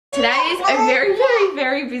Today is a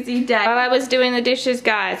very busy day. While I was doing the dishes,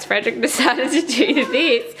 guys, Frederick decided to do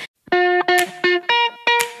this.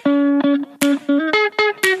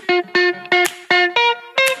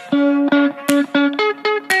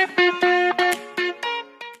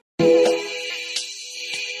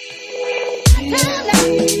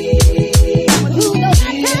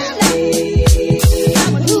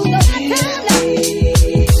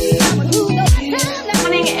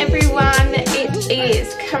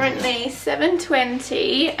 Currently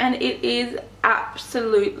 7:20 and it is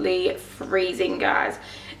absolutely freezing, guys.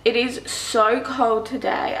 It is so cold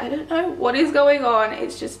today. I don't know what is going on.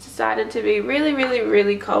 It's just decided to be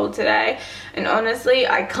really cold today, and honestly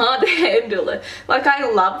I can't handle it. Like, I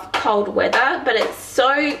love cold weather, but it's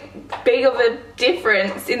so big of a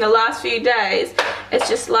difference in the last few days. It's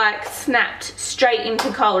just like snapped straight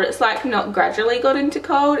into cold. It's like not gradually got into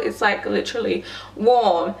cold, it's like literally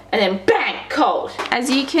warm and then bang, cold. As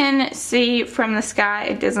you can see from the sky,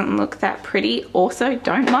 it doesn't look that pretty. Also,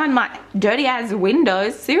 don't mind my dirty ass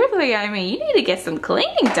windows. Seriously, Amy, you need to get some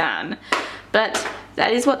cleaning done. But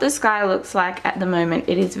that is what the sky looks like at the moment.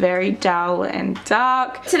 It is very dull and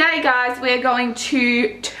dark. Today, guys, we're going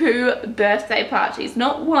to 2 birthday parties.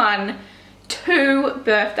 Not 1, 2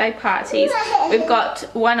 birthday parties. We've got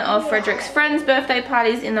one of Frederick's friends' birthday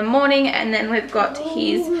parties in the morning, and then we've got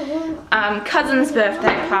his cousin's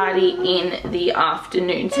birthday party in the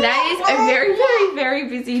afternoon. Today is a very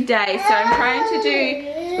busy day, so I'm trying to do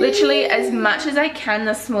literally as much as I can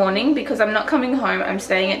this morning because I'm not coming home. I'm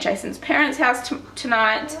staying at Jason's parents' house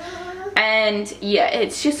tonight. And yeah,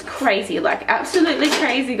 it's just crazy, like absolutely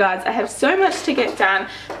crazy, guys. I have so much to get done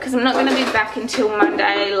because I'm not going to be back until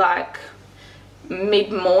Monday, like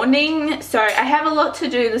mid-morning. So I have a lot to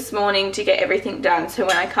do this morning to get everything done, so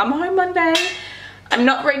when I come home Monday, I'm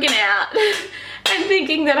not freaking out and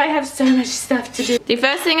thinking that I have so much stuff to do. The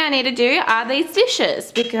first thing I need to do are these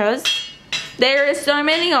dishes because there are so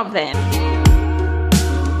many of them.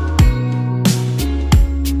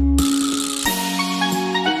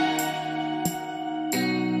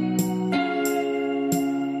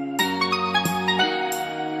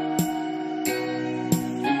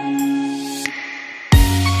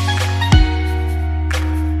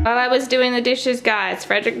 While I was doing the dishes, guys,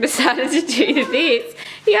 Frederick decided to do this.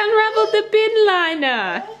 He unraveled the bin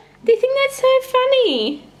liner. Do you think that's so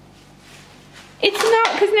funny? It's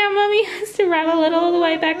not, because now Mummy has to ravel it all the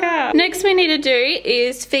way back up. Next we need to do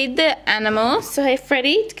is feed the animals. So hey,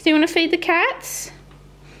 Freddie, do you want to feed the cats?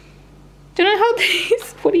 Do you want to hold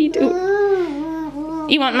these? What are you doing?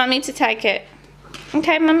 You want Mummy to take it?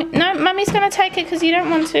 Okay, Mummy. No, Mummy's going to take it because you don't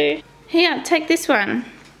want to. Here, take this one.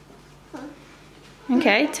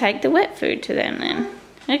 Okay, take the wet food to them then.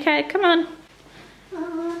 Okay, come on.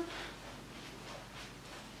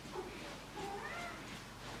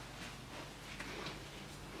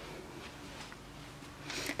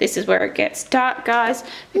 This is where it gets dark, guys,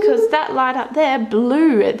 because that light up there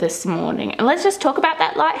blew this morning. And let's just talk about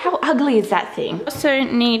that light. How ugly is that thing? Also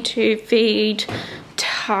need to feed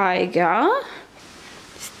Tiger.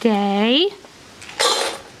 Stay.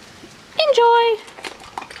 Enjoy.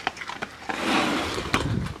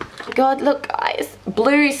 God, look, guys,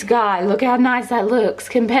 blue sky. Look how nice that looks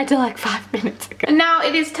compared to like 5 minutes ago. And now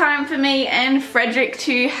it is time for me and Frederick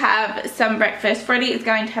to have some breakfast. Freddie is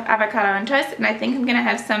going to have avocado and toast, and I think I'm gonna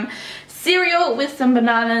have some cereal with some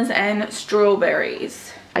bananas and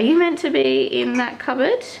strawberries. Are you meant to be in that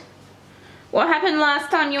cupboard? What happened last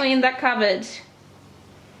time you were in that cupboard?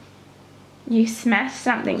 You smashed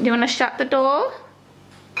something. Do you want to shut the door?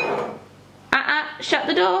 Shut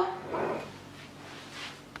the door.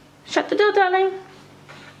 Shut the door, darling.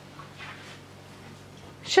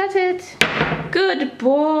 Shut it. Good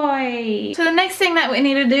boy. So the next thing that we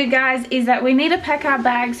need to do, guys, is that we need to pack our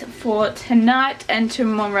bags for tonight and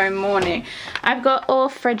tomorrow morning. I've got all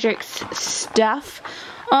Frederick's stuff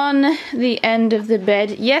on the end of the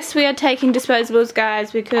bed. Yes, we are taking disposables,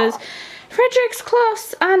 guys, because Frederick's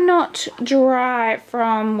cloths are not dry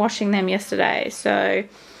from washing them yesterday. So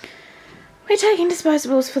we're taking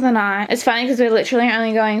disposables for the night. It's funny because we're literally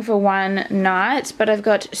only going for one night, but I've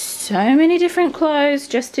got so many different clothes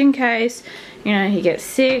just in case, you know, he gets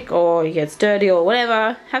sick or he gets dirty or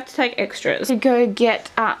whatever. Have to take extras. To go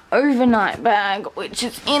get our overnight bag, which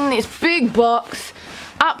is in this big box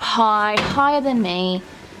up high, higher than me.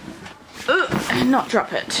 Ugh, not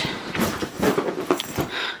drop it.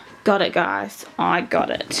 Got it, guys. I got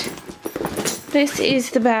it. This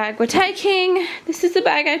is the bag we're taking. This is the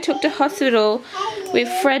bag I took to hospital with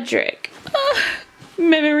Frederick.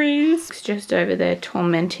 Memories. It's just over there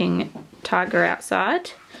tormenting Tiger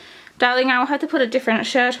outside. Darling, I'll have to put a different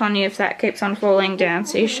shirt on you if that keeps on falling down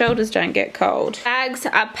so your shoulders don't get cold. Bags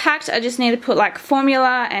are packed. I just need to put like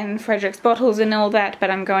formula and Frederick's bottles and all that, but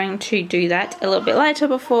I'm going to do that a little bit later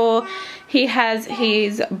before he has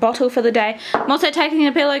his bottle for the day. I'm also taking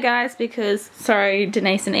a pillow, guys, because, sorry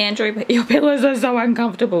Denise and Andrew, but your pillows are so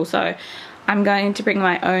uncomfortable, so I'm going to bring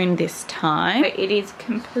my own this time. It is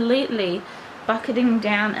completely bucketing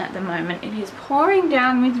down at the moment. It is pouring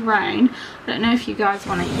down with rain. I don't know if you guys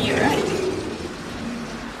want to hear it.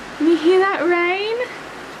 Can you hear that rain?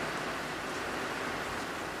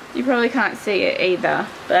 You probably can't see it either,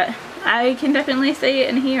 but I can definitely see it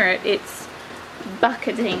and hear it. It's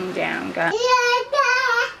bucketing down, guys.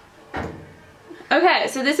 Okay,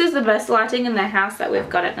 so this is the best lighting in the house that we've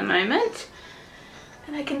got at the moment.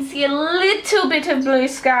 And I can see a little bit of blue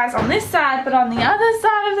skies on this side, but on the other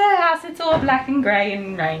side of the house it's all black and grey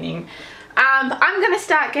and raining. I'm going to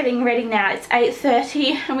start getting ready now. It's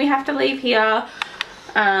 8:30 and we have to leave here,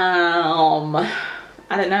 I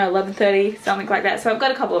don't know, 11:30, something like that. So I've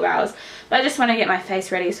got a couple of hours, but I just want to get my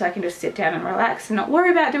face ready so I can just sit down and relax and not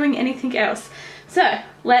worry about doing anything else. So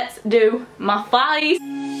let's do my face.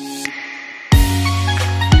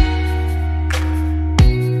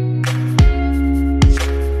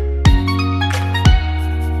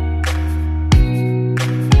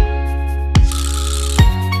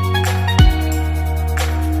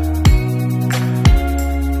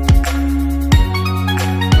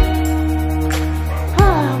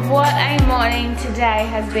 Today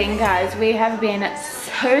has been, guys. We have been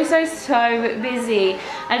so busy.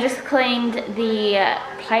 I just cleaned the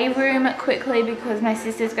playroom quickly because my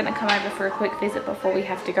sister's going to come over for a quick visit before we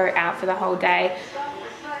have to go out for the whole day.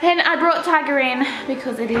 And I brought Tiger in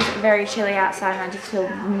because it is very chilly outside and I just feel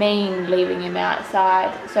mean leaving him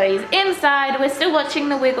outside. So he's inside. We're still watching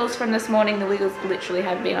The Wiggles from this morning. The Wiggles literally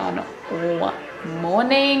have been on all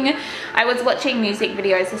morning. I was watching music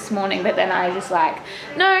videos this morning, but then I just like,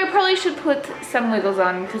 no, probably should put some Wiggles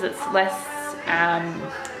on because it's less,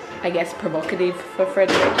 I guess, provocative for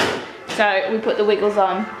Frederick. So we put the Wiggles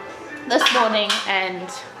on this morning and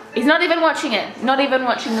he's not even watching it. Not even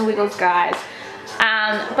watching the Wiggles, guys.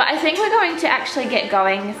 But I think we're going to actually get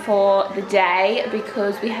going for the day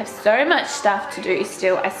because we have so much stuff to do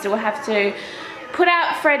still. I still have to put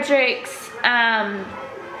out Frederick's,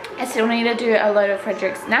 I still need to do a load of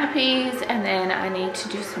Frederick's nappies, and then I need to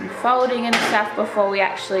do some folding and stuff before we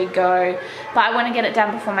actually go. But I want to get it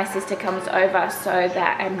done before my sister comes over so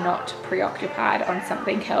that I'm not preoccupied on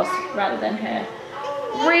something else rather than her.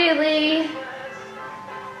 Really?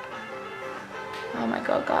 Oh my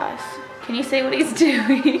god, guys. Can you see what he's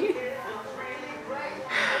doing?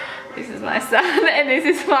 This is my son and this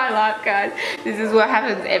is my life, guys. This is what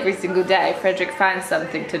happens every single day. Frederick finds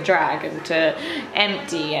something to drag and to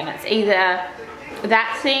empty, and it's either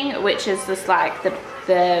that thing, which is just like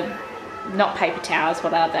the not paper towels,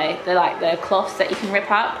 what are they? They're like the cloths that you can rip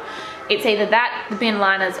up. It's either that, the bin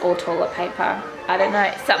liners, or toilet paper. I don't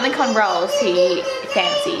know, something on rolls he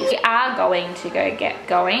fancies. We are going to go get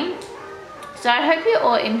going. So I hope you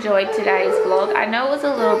all enjoyed today's vlog. I know it was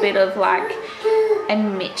a little bit of like a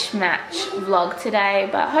mismatch vlog today,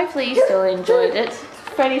 but hopefully you still enjoyed it.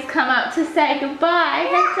 Freddie's come up to say goodbye.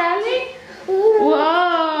 Hey, darling.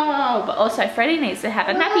 Whoa! But also Freddie needs to have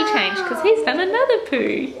a nappy change because he's done another poo.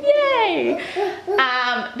 Yay!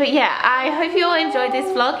 But yeah, I hope you all enjoyed this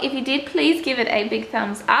vlog. If you did, please give it a big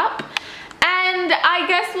thumbs up. And I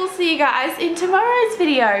guess we'll see you guys in tomorrow's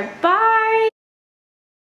video. Bye!